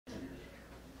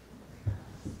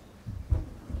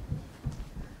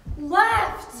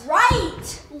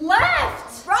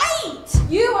Left! Right!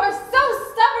 You are so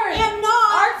stubborn! Am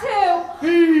not! R2!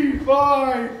 Fee,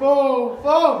 fi, fo,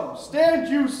 fum. Stand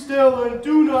you still and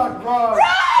do not rise.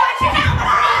 Put your helmet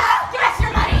on! Give us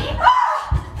your money!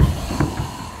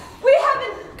 We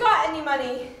haven't got any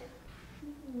money.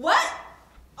 What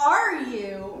are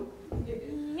you?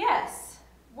 Yes.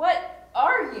 What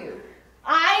are you?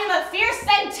 I am a fierce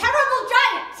and terrible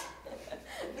giant!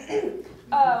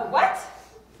 What?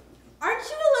 Aren't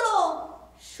you a little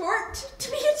short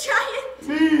to be a giant?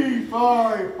 Fee,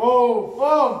 fi, fo,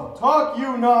 fum. Talk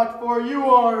you not, for you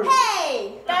are...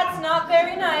 Hey! That's not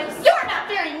very nice. You're not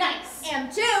very nice! Am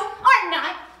too. I'm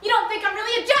not. You don't think I'm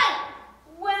really a giant?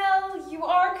 Well, you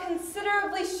are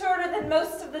considerably shorter than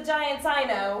most of the giants I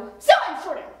know. So I'm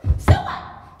shorter. So what?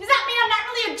 Does that mean I'm not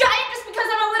really a giant just because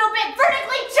I'm a little bit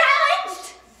vertically challenged?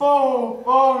 Fo,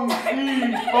 fum,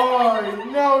 fee, fi.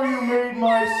 Now you made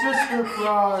my sister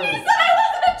cry. She said I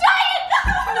wasn't a giant!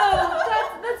 No,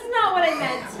 that's not what I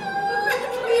meant.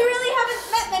 We really haven't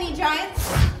met many giants.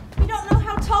 We don't know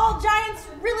how tall giants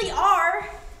really are.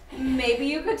 Maybe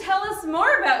you could tell us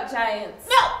more about giants.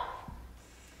 No!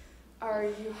 Are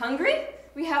you hungry?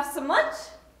 We have some lunch.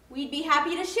 We'd be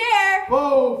happy to share.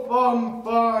 Fo, fum,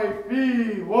 fi,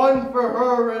 fee. One for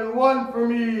her and one for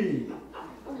me.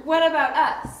 What about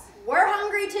us? We're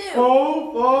hungry too.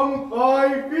 Fo, fum,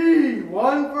 fi, fee.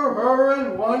 One for her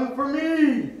and one for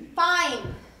me.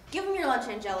 Fine. Give him your lunch,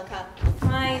 Angelica.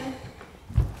 Fine.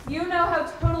 You know how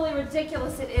totally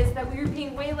ridiculous it is that we are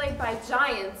being waylaid by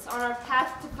giants on our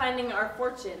path to finding our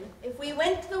fortune. If we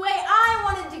went the way I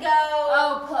wanted to go.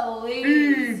 Oh, Fee,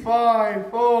 please. fi,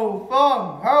 fo,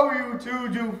 fum. How you two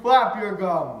do flap your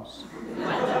gums.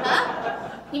 Huh?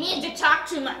 You need to talk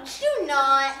too much. Do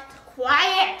not.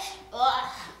 Quiet. Ugh.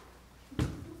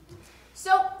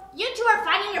 So, you two are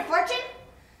finding your fortune?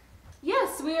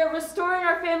 Yes, we are restoring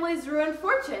our family's ruined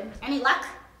fortune. Any luck?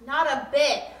 Not a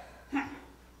bit.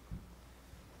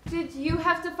 Did you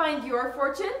have to find your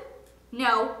fortune?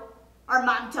 No. Our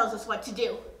mom tells us what to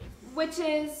do. Which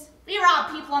is? We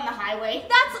rob people on the highway.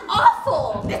 That's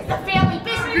awful! It's the family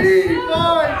business! Fee,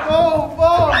 fi, fo,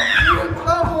 fum. You in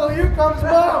trouble, here comes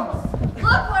Mom.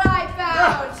 Look what I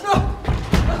found!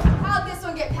 How'd this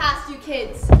one get past you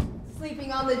kids?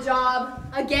 Sleeping on the job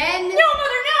again? No,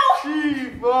 Mother, no! Fee,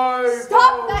 fi,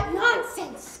 Stop that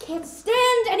nonsense! Can't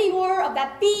stand any more of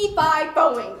that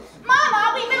fee-fi-foing.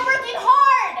 Mama, we've been working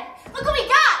hard! Look what we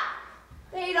got!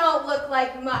 They don't look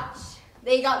like much.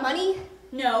 They got money?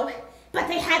 No, but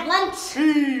they had lunch.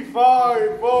 Fee,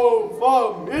 fi, fo,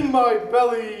 fum. In my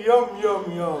belly, yum,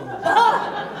 yum, yum.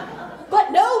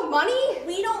 But no money?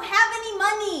 We don't have any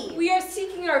money. We are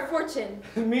seeking our fortune.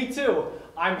 Me too.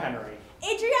 I'm Henry.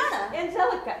 Adriana.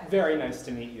 Angelica. Very nice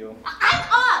to meet you. I'm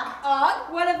Og.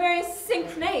 Og? What a very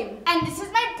succinct name. And this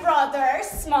is my brother,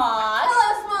 Smog.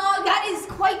 Hello, Smog. That is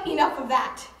quite enough of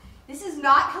that. This is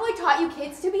not how I taught you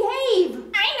kids to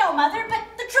behave. I know, Mother, but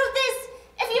the truth is,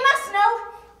 if you must know,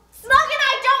 Smog and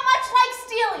I don't much like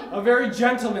stealing. A very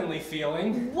gentlemanly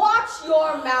feeling. Watch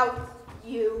your mouth,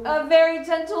 you. A very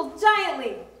gentle,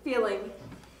 giantly feeling.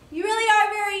 You really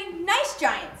are very nice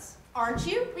giants, aren't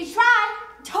you? We try.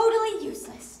 Totally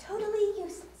useless. Totally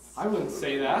useless. I wouldn't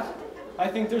say that. I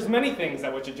think there's many things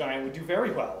at which a giant would do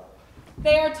very well.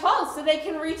 They are tall, so they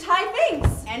can reach high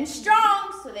things. And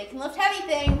strong, so they can lift heavy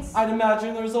things. I'd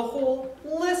imagine there's a whole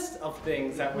list of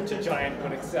things at which a giant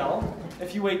would excel.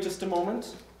 If you wait just a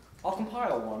moment, I'll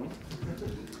compile one.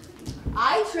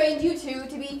 I trained you two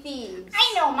to be thieves.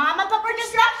 I know, Mama, but we're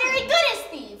just not very good as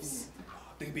thieves.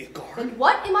 Maybe a guard? And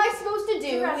what am I supposed to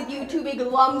do with you two big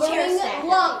lumbering Cheers,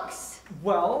 lunks?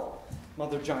 Well,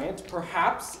 Mother Giant,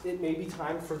 perhaps it may be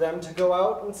time for them to go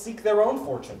out and seek their own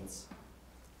fortunes.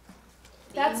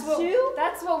 That's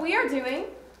what we are doing.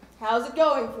 How's it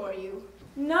going for you?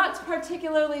 Not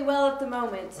particularly well at the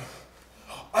moment.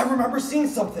 I remember seeing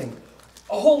something.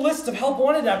 A whole list of help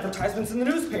wanted advertisements in the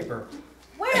newspaper.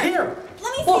 Where? Here.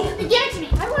 Let me Look. see. Give it to me.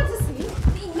 I want to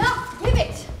see. Enough. Give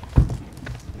it.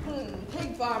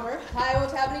 Pig farmer. I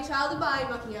won't have any child of mine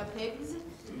mucking up pigs.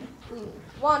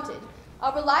 Wanted.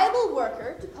 A reliable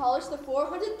worker to polish the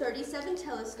 437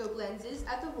 telescope lenses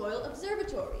at the Royal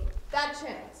Observatory. That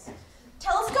chance.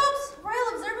 Telescopes? Royal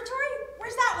Observatory?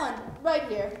 Where's that one? Right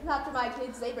here. Not for my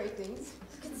kids, they break things.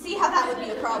 You can see how that would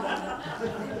be a problem.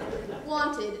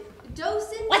 Wanted.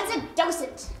 Docent. What's a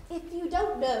docent? If you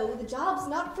don't know, the job's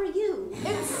not for you.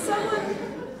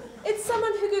 It's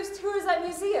someone who gives tours at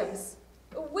museums.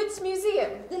 Which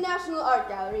museum? The National Art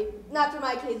Gallery. Not for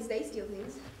my kids, they steal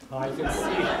things. I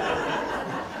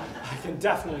can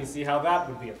definitely see how that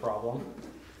would be a problem.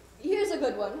 Here's a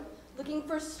good one. looking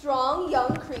for strong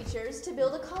young creatures to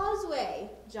build a causeway.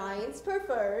 Giants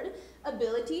preferred.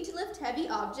 Ability to lift heavy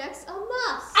objects a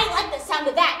must. I like the sound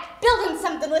of that. Building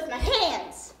something with my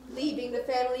hands. Leaving the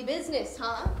family business,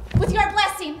 huh? With your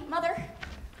blessing, Mother.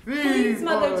 Please,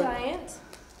 Mother Fee-fi. Giant.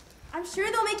 I'm sure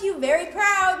they'll make you very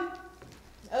proud.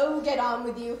 Oh, get on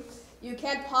with you. You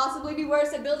can't possibly be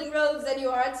worse at building roads than you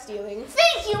are at stealing.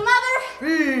 Thank you, Mother.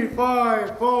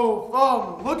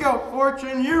 Fee-fi-fo-fum. Look out,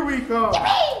 Fortune, here we come.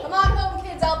 Come on home,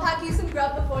 kids. I'll pack you some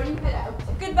grub before you head out.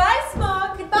 Goodbye,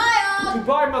 Smog. Goodbye, all.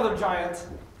 Goodbye, Mother Giant.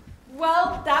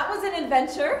 Well, that was an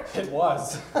adventure. It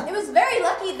was. It was very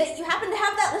lucky that you happened to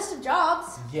have that list of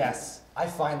jobs. Yes, I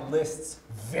find lists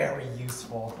very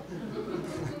useful.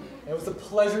 It was a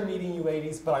pleasure meeting you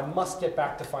ladies, but I must get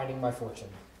back to finding my fortune.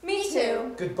 Me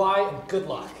too. Goodbye and good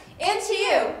luck. And to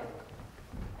you.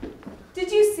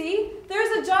 Did you see? There's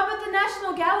a job at the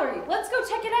National Gallery. Let's go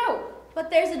check it out.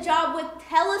 But there's a job with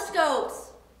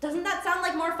telescopes. Doesn't that sound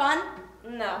like more fun?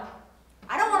 No.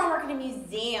 I don't want to work in a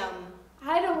museum.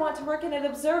 I don't want to work in an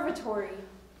observatory.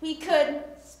 We could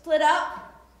split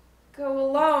up. Go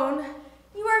alone.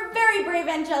 You are very brave,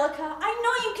 Angelica. I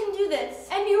know you can do this.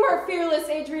 And you are fearless,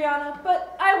 Adriana,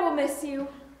 but I will miss you.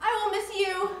 I will miss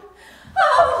you.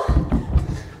 Oh!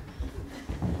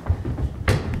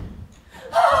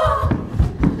 Oh!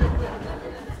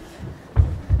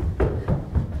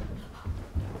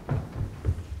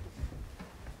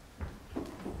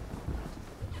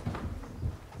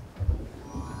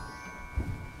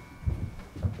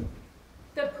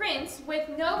 The prince, with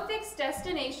no fixed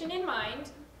destination in mind,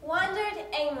 wandered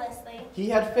aimlessly. He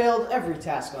had failed every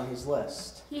task on his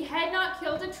list. he had not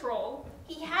killed a troll,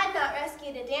 He had not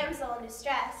rescued a damsel in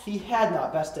distress. He had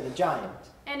not bested a giant.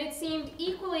 and it seemed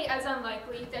equally as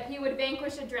unlikely that he would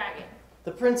vanquish a dragon.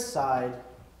 The prince sighed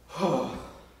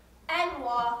And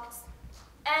walked.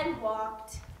 And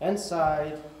walked. and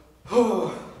sighed.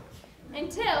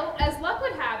 Until, as luck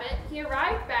would have it, he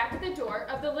arrived back at the door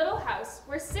of the little house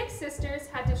where 6 sisters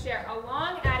had to share a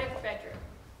long attic bedroom.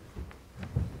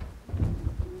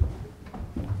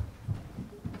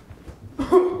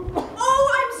 Oh,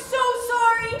 I'm so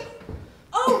sorry.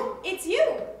 Oh, it's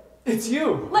you. It's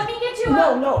you. Let me get you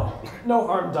No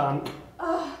harm done.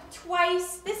 Oh,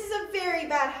 twice. This is a very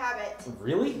bad habit.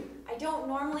 Really? I don't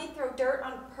normally throw dirt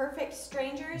on perfect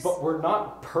strangers. But we're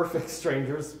not perfect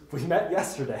strangers. We met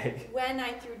yesterday. When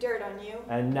I threw dirt on you.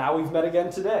 And now we've met again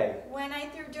today. When I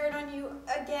threw dirt on you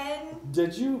again.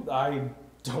 Did you? I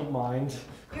don't mind.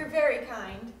 You're very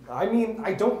kind. I mean,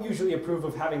 I don't usually approve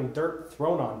of having dirt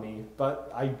thrown on me,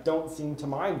 but I don't seem to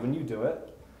mind when you do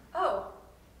it. Oh,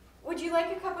 would you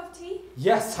like a cup of tea?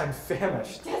 Yes, I'm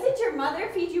famished. Doesn't your mother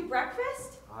feed you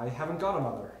breakfast? I haven't got a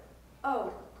mother.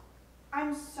 Oh,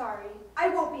 I'm sorry. I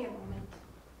won't be a moment.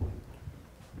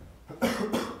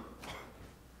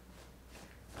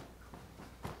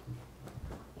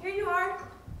 Here you are.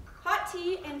 Hot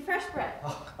tea and fresh bread.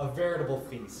 Oh, a veritable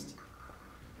feast.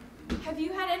 Have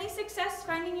you had any success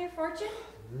finding your fortune?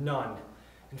 None.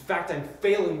 In fact, I'm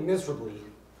failing miserably.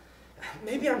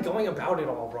 Maybe I'm going about it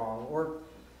all wrong, or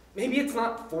maybe it's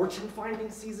not fortune finding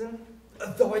season.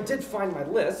 Though I did find my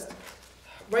list.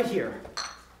 Right here.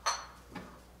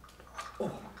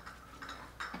 Oh.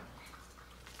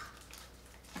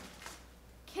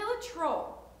 Kill a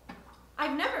troll.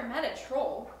 I've never met a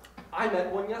troll. I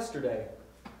met one yesterday.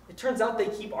 It turns out they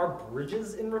keep our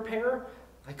bridges in repair.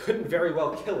 I couldn't very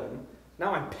well kill him.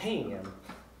 Now I'm paying him.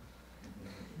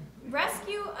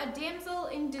 Rescue a damsel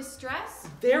in distress?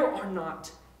 There are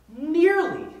not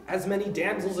nearly as many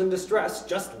damsels in distress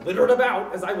just littered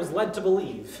about as I was led to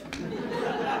believe.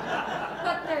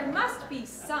 But there must be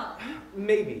some.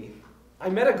 Maybe. I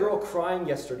met a girl crying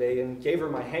yesterday and gave her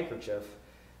my handkerchief,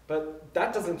 but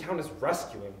that doesn't count as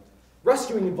rescuing.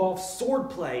 Rescuing involves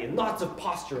swordplay and lots of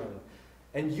posturing,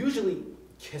 and usually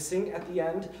kissing at the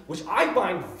end, which I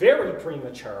find very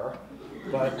premature,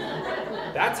 but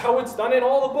that's how it's done in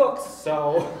all the books,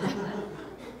 so.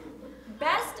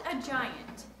 Best a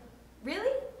giant.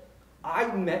 Really? I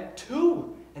met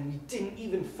 2, and we didn't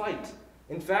even fight.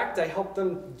 In fact, I helped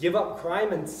them give up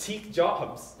crime and seek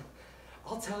jobs.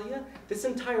 I'll tell you, this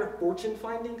entire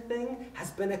fortune-finding thing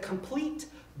has been a complete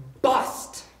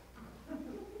bust.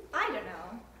 I don't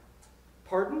know.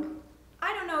 Pardon?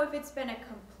 I don't know if it's been a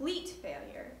complete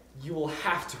failure. You will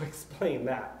have to explain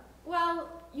that. Well,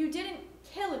 you didn't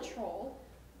kill a troll,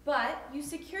 but you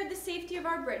secured the safety of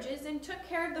our bridges and took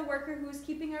care of the worker who was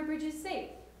keeping our bridges safe.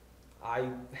 I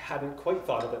hadn't quite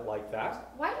thought of it like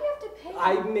that. Why do you have to pay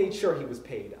I him? made sure he was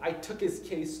paid. I took his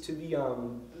case to the,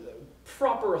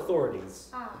 proper authorities.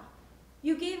 Ah.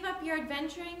 You gave up your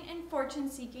adventuring and fortune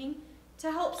seeking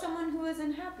to help someone who was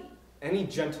unhappy. Any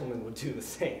gentleman would do the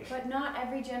same. But not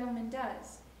every gentleman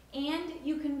does. And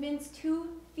you convinced two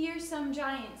fearsome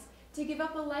giants to give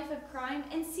up a life of crime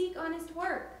and seek honest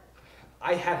work.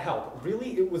 I had help.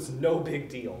 Really, it was no big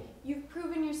deal. You've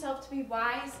proven yourself to be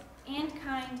wise and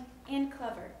kind and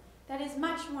clever. That is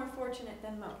much more fortunate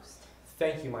than most.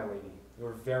 Thank you, my lady.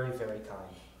 You're very, very kind.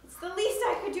 It's the least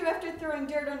I could do after throwing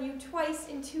dirt on you twice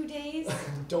in 2 days.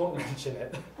 Don't mention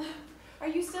it. Are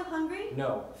you still hungry?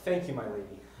 No, thank you, my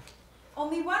lady.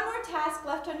 Only one more task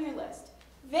left on your list.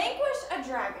 Vanquish a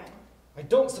dragon. I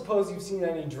don't suppose you've seen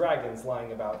any dragons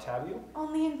lying about, have you?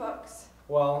 Only in books.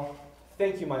 Well,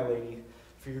 thank you, my lady,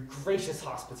 for your gracious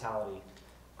hospitality.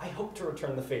 I hope to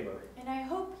return the favor. And I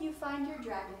hope you find your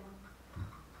dragon.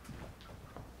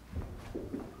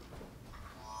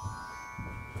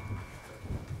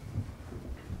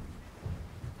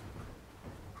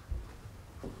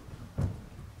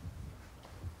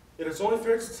 It is only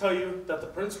fair to tell you that the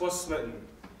prince was smitten.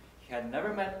 He had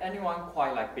never met anyone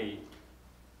quite like Bee.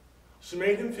 She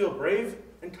made him feel brave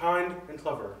and kind and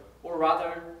clever. Or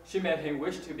rather, she made him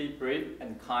wish to be brave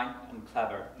and kind and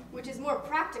clever. Which is more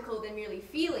practical than merely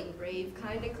feeling brave,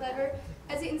 kind, and clever,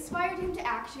 as it inspired him to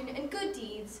action and good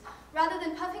deeds, rather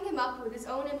than puffing him up with his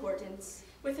own importance.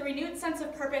 With a renewed sense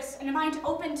of purpose and a mind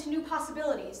open to new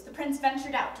possibilities, the prince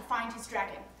ventured out to find his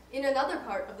dragon. In another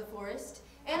part of the forest,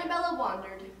 Annabella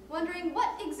wandered, wondering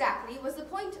what exactly was the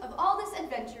point of all this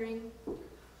adventuring.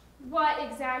 What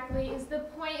exactly is the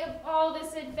point of all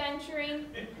this adventuring?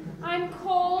 I'm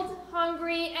cold,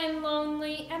 hungry, and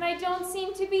lonely, and I don't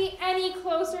seem to be any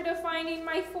closer to finding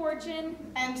my fortune.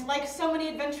 And like so many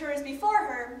adventurers before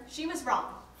her, she was wrong.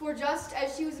 For just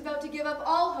as she was about to give up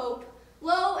all hope,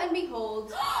 lo and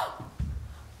behold.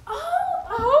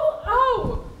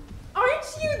 Oh!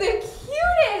 Aren't you the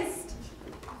cutest?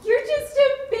 You're just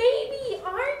a baby,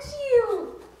 aren't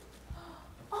you?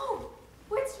 Oh,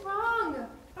 what's wrong?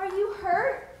 Are you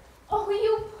hurt? Oh,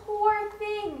 you poor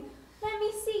thing. Let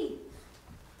me see.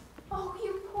 Oh,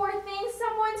 you poor thing,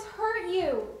 someone's hurt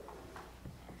you.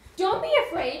 Don't be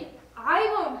afraid.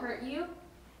 I won't hurt you.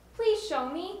 Please show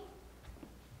me.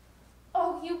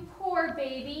 Oh, you poor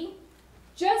baby.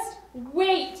 Just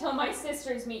wait till my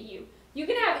sisters meet you. You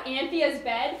can have Anthea's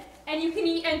bed, and you can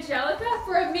eat Angelica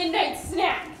for a midnight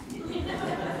snack.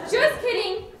 Just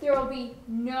kidding. There will be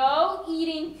no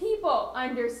eating people,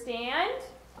 understand?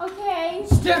 Okay.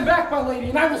 Stand back, my lady,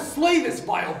 and I will slay this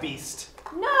vile beast.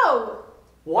 No,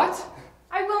 What?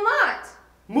 I will not.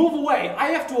 Move away. I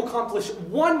have to accomplish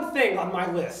one thing on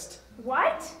my list.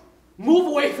 What? Move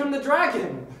away from the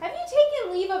dragon. Have you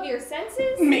taken leave of your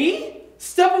senses? Me?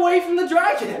 Step away from the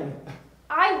dragon.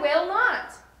 I will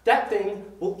not. That thing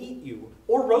will eat you,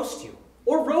 or roast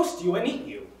you and eat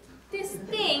you. This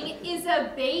thing is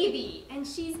a baby, and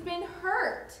she's been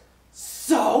hurt.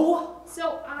 So?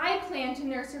 So I plan to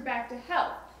nurse her back to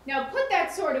health. Now put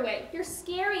that sword away. You're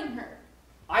scaring her.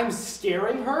 I'm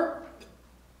scaring her?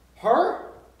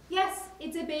 Her? Yes,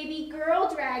 it's a baby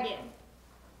girl dragon.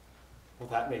 Well,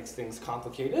 that makes things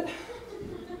complicated.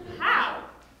 How?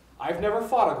 I've never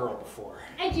fought a girl before.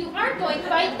 And you aren't going to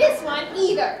fight this one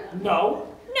either. No?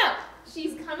 No,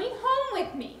 she's coming home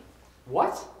with me.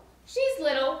 What? She's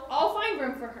little. I'll find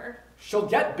room for her. She'll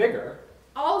get bigger.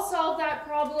 I'll solve that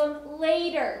problem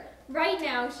later. Right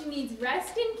now, she needs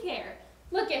rest and care.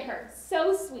 Look at her,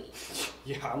 so sweet.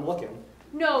 Yeah, I'm looking.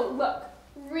 No, look.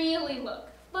 Really look.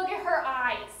 Look at her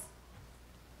eyes.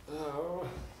 Oh,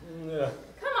 yeah.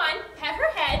 Come on, pet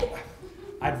her head.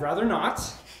 I'd rather not.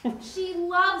 She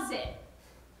loves it.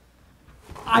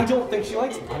 I don't think she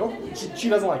likes me. She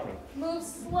doesn't like me. Move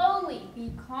slowly.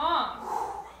 Be calm.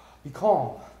 Be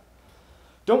calm.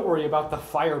 Don't worry about the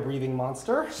fire-breathing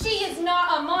monster. She is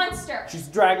not a monster. She's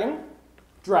dragon.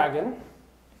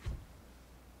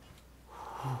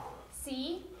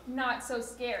 See? Not so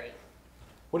scary.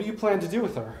 What do you plan to do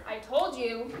with her? I told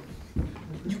you.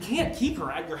 You can't keep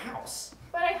her at your house.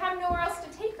 But I have nowhere else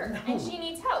to take her, and she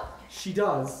needs help. She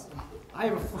does. I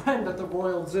have a friend at the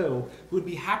Royal Zoo who would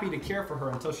be happy to care for her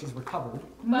until she's recovered.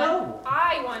 But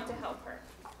I want to help her.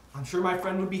 I'm sure my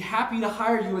friend would be happy to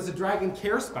hire you as a dragon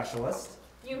care specialist.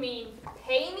 You mean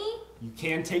pay me? You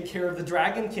can take care of the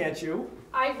dragon, can't you?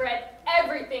 I've read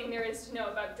everything there is to know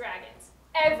about dragons.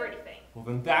 Everything. Well,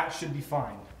 then that should be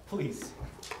fine. Please.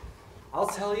 I'll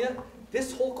tell you,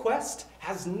 this whole quest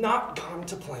has not gone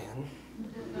to plan.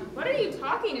 What are you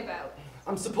talking about?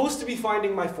 I'm supposed to be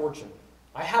finding my fortune.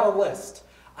 I had a list.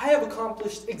 I have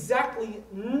accomplished exactly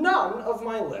none of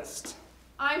my list.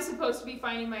 I'm supposed to be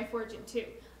finding my fortune too.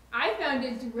 I found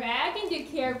a dragon to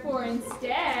care for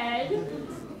instead.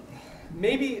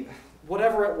 Maybe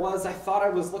whatever it was I thought I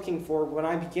was looking for when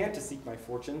I began to seek my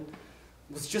fortune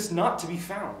was just not to be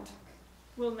found.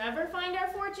 We'll never find our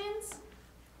fortunes?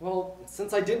 Well,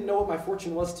 since I didn't know what my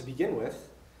fortune was to begin with,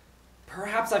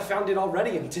 perhaps I found it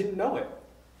already and didn't know it.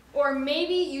 Or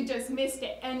maybe you just missed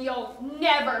it and you'll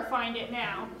never find it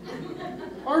now.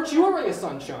 Aren't you a ray of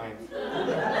sunshine?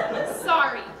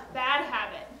 Sorry, bad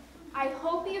habit. I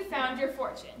hope you found your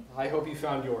fortune. I hope you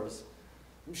found yours.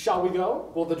 Shall we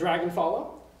go? Will the dragon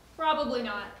follow? Probably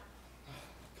not.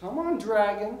 Come on,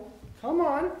 dragon. Come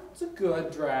on. It's a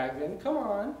good dragon. Come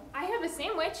on. I have a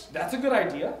sandwich. That's a good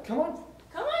idea. Come on.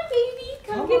 Come on, baby.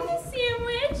 Come get the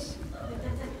sandwich.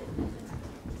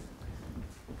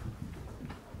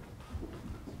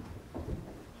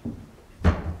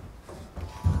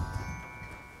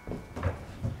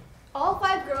 All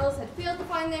 5 girls had failed to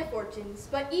find their fortunes,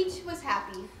 but each was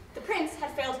happy. The prince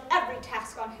had failed every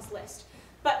task on his list,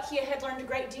 but he had learned a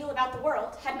great deal about the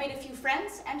world, had made a few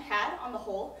friends, and had, on the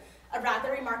whole, a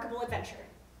rather remarkable adventure.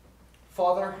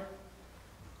 Father,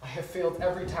 I have failed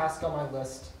every task on my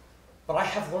list, but I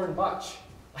have learned much.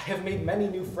 I have made many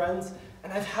new friends,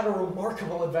 and I've had a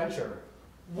remarkable adventure.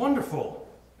 Wonderful.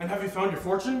 And have you found your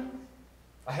fortune?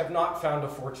 I have not found a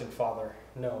fortune, Father.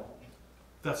 No.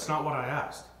 That's not what I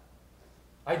asked.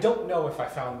 I don't know if I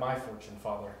found my fortune,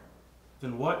 Father.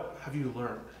 Then what have you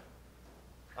learned?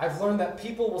 I've learned that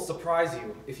people will surprise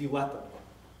you if you let them.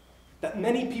 That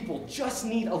many people just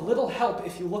need a little help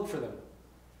if you look for them.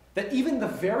 That even the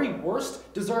very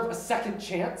worst deserve a second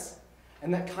chance,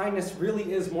 and that kindness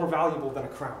really is more valuable than a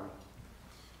crown.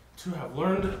 To have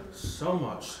learned so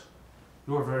much.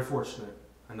 You are very fortunate,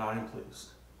 and I am pleased.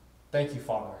 Thank you,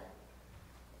 Father.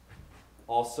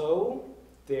 Also,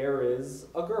 there is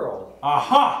a girl.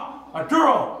 Aha! A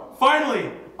girl!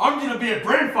 Finally! I'm gonna be a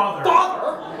grandfather!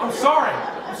 Father! I'm sorry.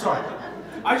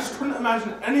 I just couldn't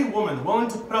imagine any woman willing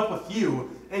to put up with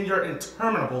you and your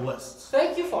interminable lists.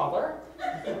 Thank you, Father.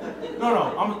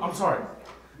 No, I'm sorry.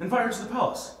 Invite her to the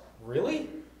palace. Really?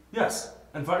 Yes,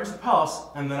 invite her to the palace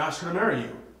and then ask her to marry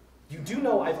you. You do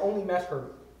know I've only met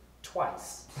her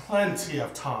twice. Plenty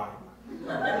of time.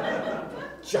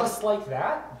 Just like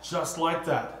that? Just like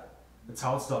that. That's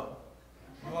how it's done.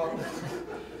 Well,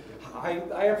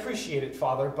 I appreciate it,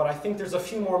 Father, but I think there's a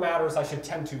few more matters I should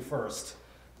tend to first.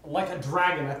 Like a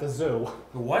dragon at the zoo.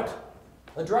 The what?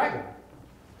 A dragon.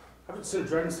 I haven't seen a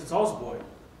dragon since I was a boy.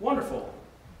 Wonderful.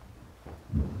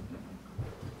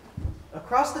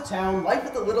 Across the town, life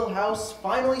at the little house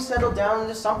finally settled down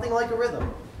into something like a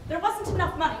rhythm. There wasn't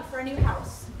enough money for a new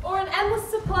house. Or an endless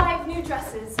supply of new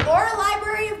dresses. Or a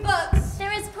library of books.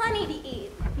 There is plenty to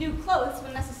eat. New clothes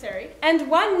when necessary. And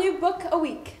one new book a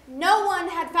week. No one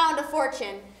had found a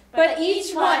fortune. But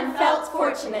each one felt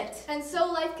fortunate. And so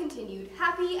life continued,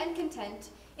 happy and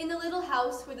content, in the little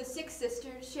house where the 6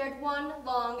 sisters shared one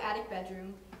long attic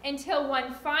bedroom. Until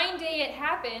one fine day it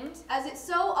happened. As it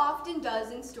so often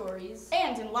does in stories.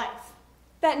 And in life.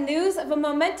 That news of a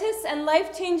momentous and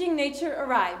life-changing nature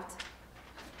arrived.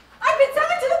 I've been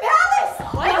summoned to the palace!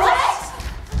 What?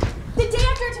 The day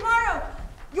after tomorrow.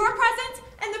 Your present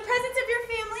and the presence of your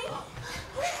family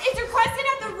is requested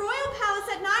at the Royal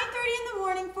Palace at 9:30 in the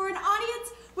morning for an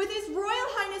audience with His Royal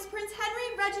Highness Prince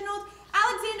Henry Reginald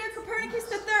Alexander Copernicus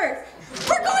III.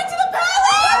 We're going to the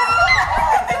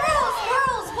palace!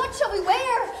 Girls, what shall we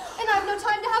wear? And I have no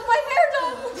time to have my hair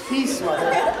done. Peace,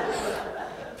 Mother.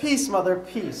 Peace, Mother,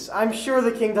 peace. I'm sure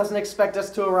the king doesn't expect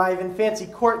us to arrive in fancy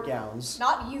court gowns.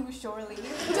 Not you, surely.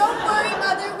 Don't worry,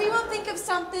 Mother. We will think of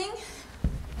something.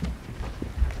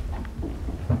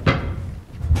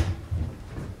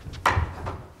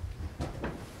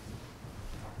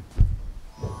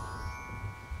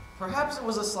 Perhaps it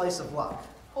was a slice of luck.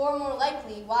 Or more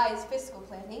likely, wise fiscal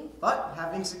planning. But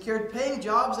having secured paying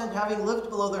jobs and having lived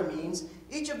below their means,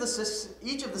 each of the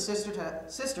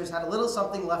sisters had a little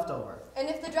something left over. And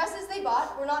if the dresses they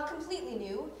bought were not completely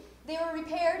new, they were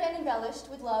repaired and embellished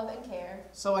with love and care.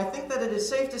 So I think that it is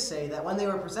safe to say that when they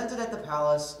were presented at the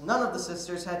palace, none of the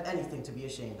sisters had anything to be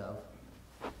ashamed of.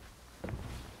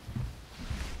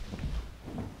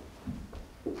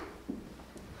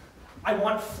 I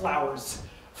want flowers.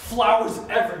 Flowers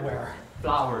everywhere.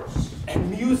 Flowers.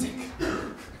 And music.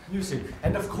 Music.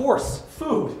 And of course,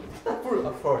 food. Food,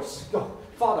 of course. Oh,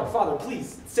 Father,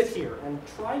 please sit here and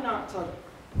try not to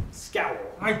scowl.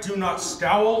 I do not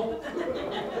scowl.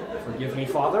 Forgive me,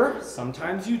 Father.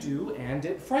 Sometimes you do, and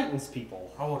it frightens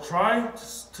people. I will try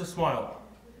to smile.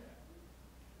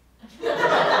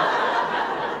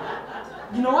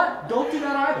 You know what? Don't do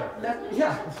that either.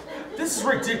 Yeah. This is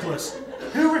ridiculous.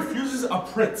 Who refuses a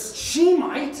prince? She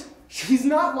might. She's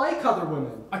not like other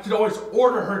women. I could always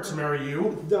order her to marry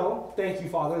you. No, thank you,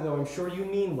 Father, though I'm sure you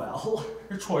mean well.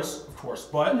 Your choice, of course,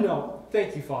 but... No,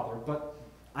 thank you, Father, but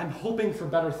I'm hoping for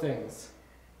better things.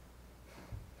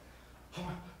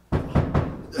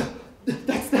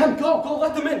 That's them! Go,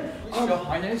 let them in! Your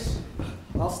Highness?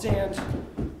 I'll stand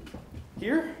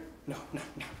here? No.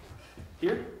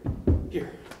 Here?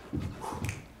 Here.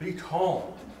 Be calm.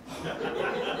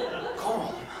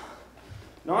 Calm.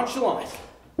 Nonchalant.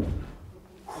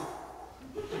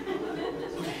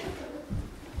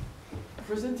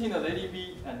 Presenting a Lady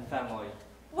B and family.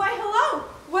 Why, hello!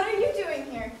 What are you doing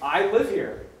here? I live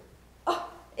here. Oh,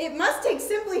 it must take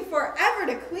simply forever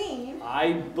to clean.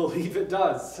 I believe it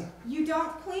does. You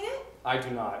don't clean it? I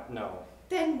do not, no.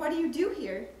 Then what do you do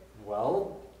here?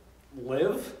 Well,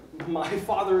 live? My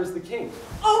father is the king.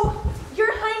 Oh,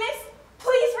 Your Highness,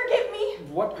 please forgive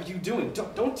me. What are you doing?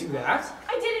 Don't do that.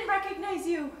 I didn't recognize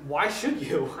you. Why should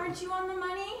you? Aren't you on the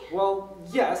money? Well,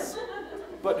 yes,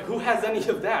 but who has any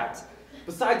of that?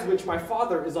 Besides which, my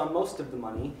father is on most of the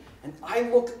money, and I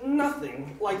look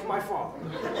nothing like my father.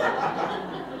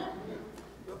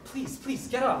 Please,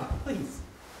 get up, please.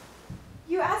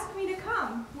 You asked me to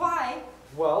come. Why?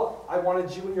 Well, I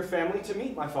wanted you and your family to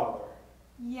meet my father.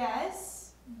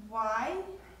 Yes. Why?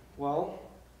 Well,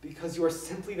 because you are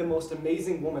simply the most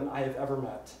amazing woman I have ever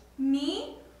met.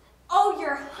 Me? Oh,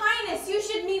 Your Highness, you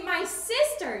should meet my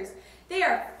sisters. They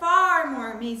are far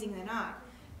more amazing than I.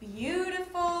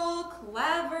 Beautiful,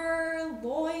 clever,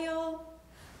 loyal.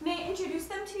 May I introduce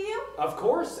them to you? Of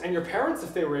course, and your parents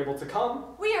if they were able to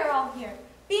come. We are all here.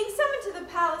 Being summoned to the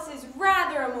palace is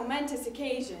rather a momentous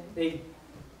occasion. A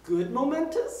good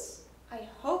momentous? I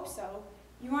hope so.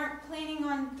 You aren't planning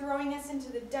on throwing us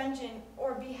into the dungeon,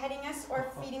 or beheading us, or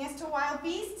feeding us to wild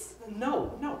beasts?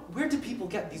 No. Where do people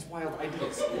get these wild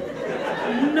ideas?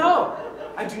 No,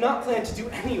 I do not plan to do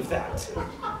any of that.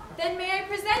 Then may I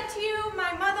present to you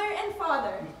my mother and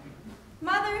father.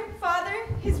 Mother, father,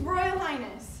 His Royal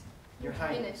Highness. Your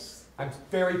Highness. I'm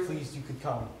very pleased you could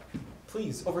come.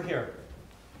 Please, over here.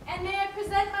 And may I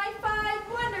present my 5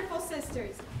 wonderful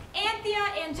sisters, Anthea,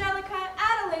 Angelica,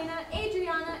 Adelena,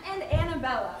 Adriana, and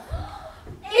Annabella.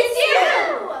 It's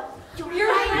you!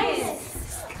 Your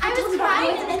Highness! I was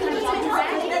crying and then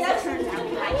turned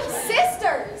out.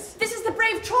 Sisters! This is the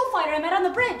brave troll fighter I met on the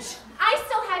bridge. I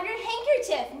still have your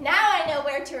handkerchief. Now I know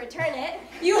where to return it.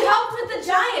 You helped with the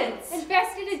giants!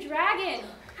 Infested a dragon.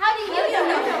 How do you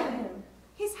know him?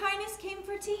 His Highness came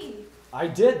for tea. I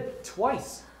did,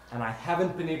 twice, and I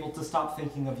haven't been able to stop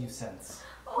thinking of you since.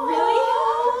 Really?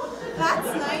 That's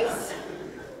nice.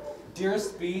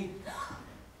 Dearest B,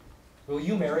 will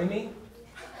you marry me?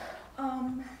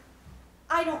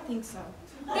 I don't think so.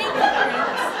 Thank you, Prince.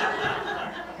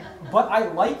 But I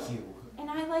like you. And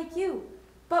I like you.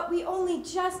 But we only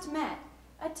just met.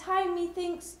 A time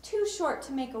methinks too short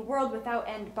to make a world without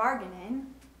end bargain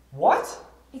in. What?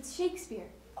 It's Shakespeare.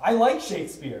 I like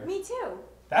Shakespeare. Me too.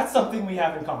 That's something we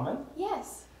have in common.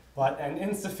 Yes, But an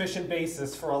insufficient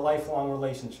basis for a lifelong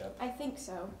relationship. I think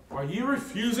so. Are you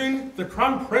refusing the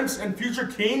crown prince and future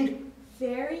king?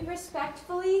 Very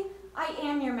respectfully, I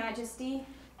am, Your Majesty.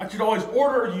 I could always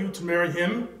order you to marry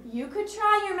him. You could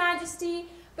try, Your Majesty,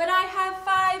 but I have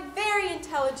 5 very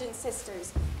intelligent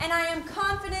sisters, and I am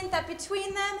confident that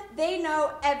between them, they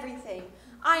know everything.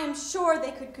 I am sure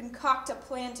they could concoct a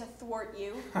plan to thwart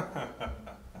you.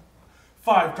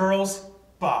 5 girls?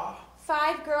 Bah.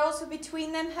 5 girls who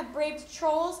between them have braved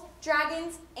trolls,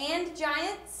 dragons, and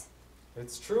giants.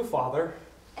 It's true, Father.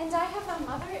 And I have a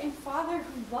mother and father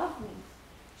who love me.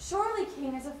 Surely,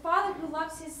 King, as a father who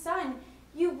loves his son,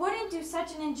 you wouldn't do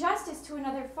such an injustice to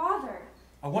another father.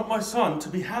 I want my son to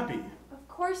be happy. Of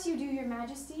course you do, Your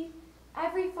Majesty.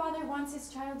 Every father wants his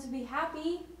child to be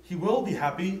happy. He will be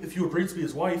happy if you agree to be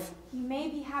his wife. He may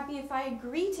be happy if I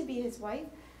agree to be his wife,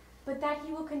 but that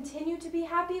he will continue to be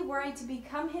happy were I to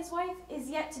become his wife is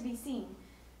yet to be seen.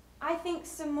 I think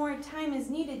some more time is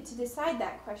needed to decide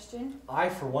that question. I,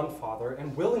 for one, Father,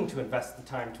 am willing to invest the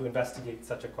time to investigate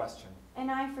such a question. And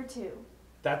I for 2.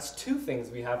 That's 2 things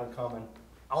we have in common.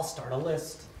 I'll start a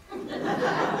list.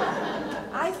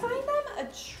 I find them a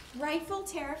trifle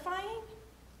terrifying.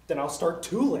 Then I'll start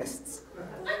 2 lists.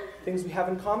 Things we have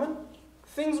in common,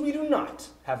 things we do not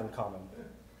have in common.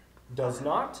 Does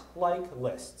not like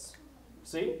lists.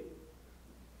 See?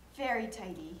 Very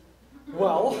tidy.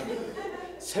 Well,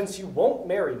 since you won't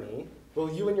marry me,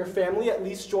 will you and your family at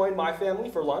least join my family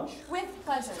for lunch? With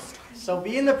pleasure. So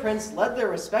B and the prince led their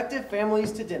respective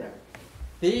families to dinner.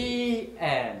 The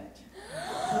end.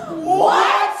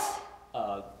 What?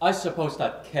 I suppose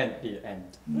that can't be the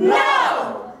end.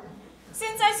 No!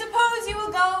 since I suppose you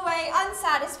will go away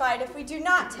unsatisfied if we do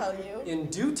not tell you. In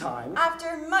due time,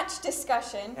 After much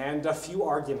discussion, and a few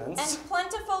arguments, and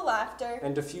plentiful laughter,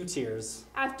 and a few tears,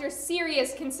 After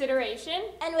serious consideration,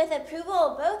 And with approval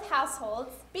of both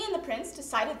households, Bee and the prince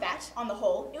decided that, on the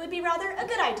whole, it would be rather a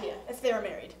good idea if they were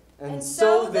married. and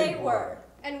so they were.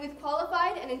 And with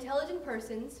qualified and intelligent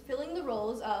persons filling the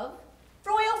roles of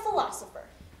Royal philosopher,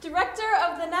 Director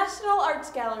of the National Arts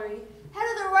Gallery, Head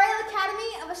of the Royal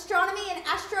Academy of Astronomy and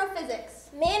Astrophysics,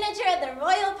 manager of the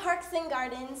Royal Parks and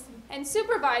Gardens, and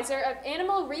supervisor of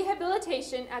animal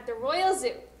rehabilitation at the Royal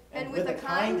Zoo. and with a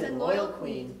kind and loyal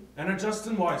queen. And a just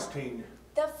and wise king.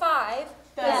 the 5,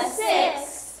 the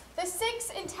 6. the 6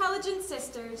 intelligent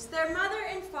sisters, their mother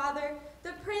and father,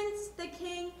 the prince, the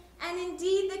king, and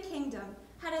indeed the kingdom,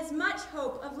 had as much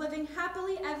hope of living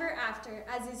happily ever after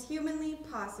as is humanly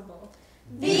possible.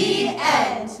 The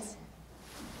end.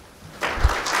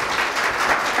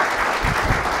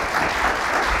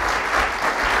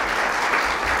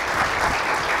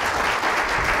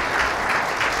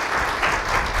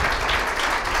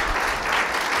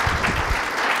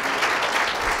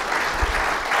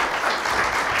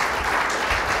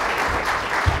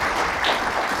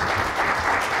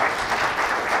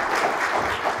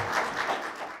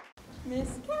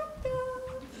 Miss Katka.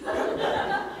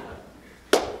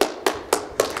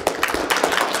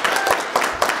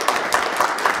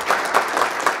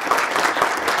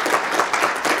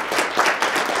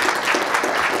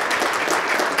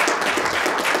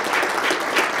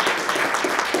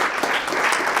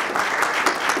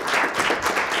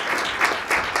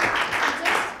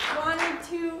 Wanted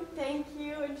to thank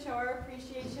you and show our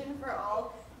appreciation for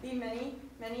all the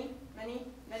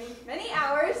many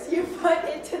hours you put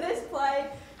into this play,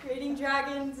 creating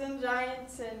dragons and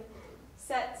giants and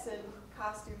sets and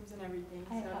costumes and everything.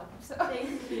 So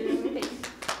thank you.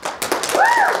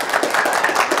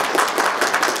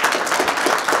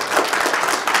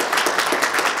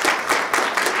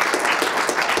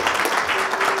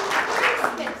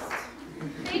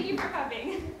 Thank you for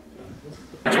coming.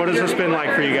 What has this been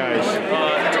like for you guys?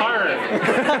 Tiring.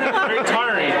 Very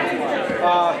tiring.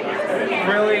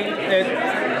 Really, it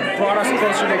brought us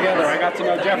closer together. I got to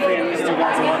know Jeffrey and these two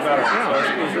guys a lot better,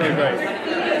 so it was really great.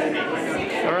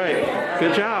 All right,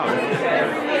 good job.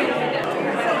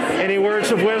 Any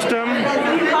words of wisdom? There's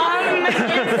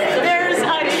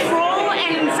a troll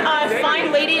and a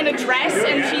fine lady in a dress,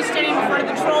 and she's standing in front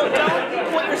of the troll.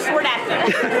 Don't point your sword at them.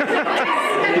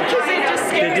 Because it just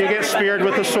scares Did you get speared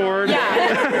with a sword?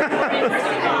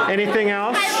 Yeah. Anything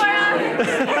else? Hi,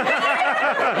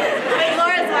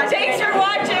 Laura's watching. Thanks for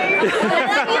watching.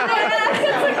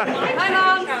 Hi,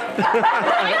 Mom.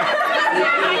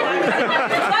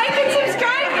 Bye,